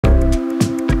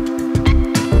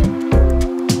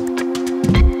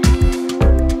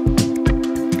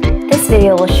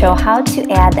video will show how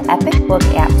to add the Epic Book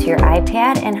app to your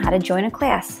iPad and how to join a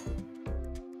class.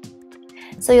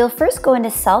 So you'll first go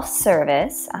into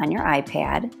self-service on your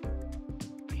iPad,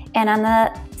 and on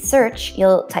the search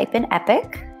you'll type in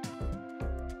Epic,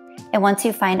 and once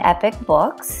you find Epic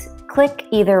Books, click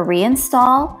either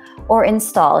reinstall or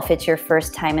install if it's your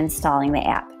first time installing the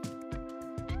app.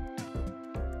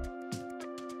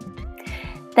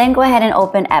 Then go ahead and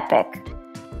open Epic.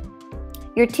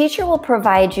 Your teacher will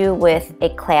provide you with a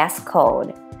class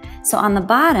code. So on the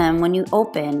bottom, when you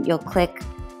open, you'll click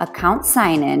Account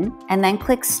Sign In and then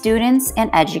click Students and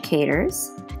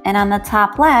Educators. And on the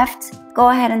top left, go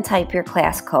ahead and type your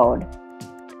class code.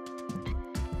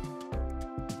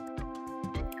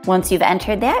 Once you've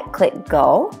entered that, click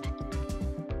Go.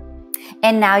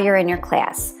 And now you're in your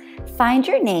class. Find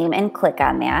your name and click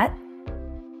on that.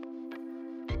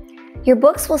 Your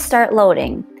books will start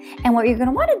loading. And what you're going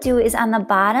to want to do is on the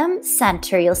bottom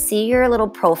center, you'll see your little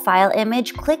profile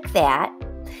image. Click that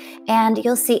and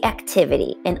you'll see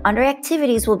Activity. And under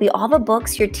Activities will be all the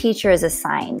books your teacher has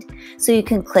assigned. So you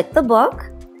can click the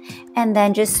book and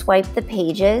then just swipe the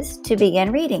pages to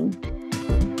begin reading.